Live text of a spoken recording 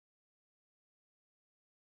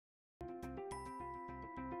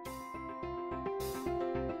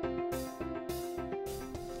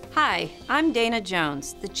Hi, I'm Dana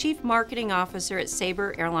Jones, the Chief Marketing Officer at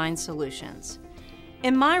Sabre Airline Solutions.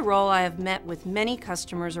 In my role, I have met with many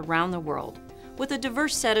customers around the world with a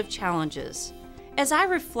diverse set of challenges. As I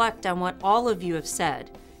reflect on what all of you have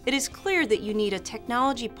said, it is clear that you need a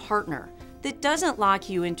technology partner that doesn't lock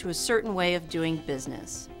you into a certain way of doing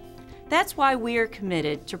business. That's why we are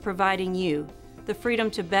committed to providing you the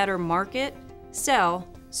freedom to better market, sell,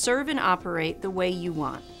 serve, and operate the way you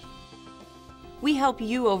want. We help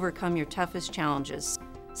you overcome your toughest challenges,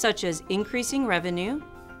 such as increasing revenue,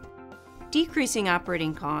 decreasing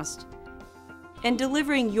operating cost, and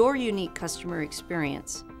delivering your unique customer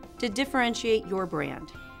experience to differentiate your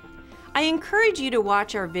brand. I encourage you to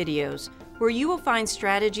watch our videos where you will find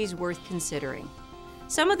strategies worth considering.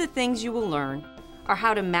 Some of the things you will learn are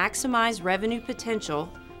how to maximize revenue potential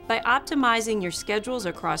by optimizing your schedules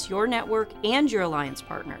across your network and your alliance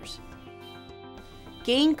partners.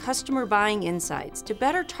 Gain customer buying insights to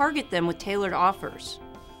better target them with tailored offers.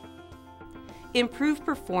 Improve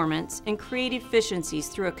performance and create efficiencies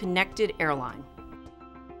through a connected airline.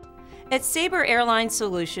 At Sabre Airline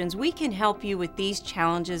Solutions, we can help you with these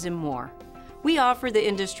challenges and more. We offer the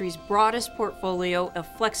industry's broadest portfolio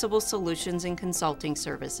of flexible solutions and consulting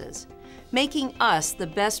services, making us the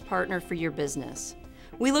best partner for your business.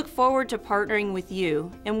 We look forward to partnering with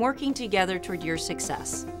you and working together toward your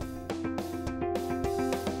success.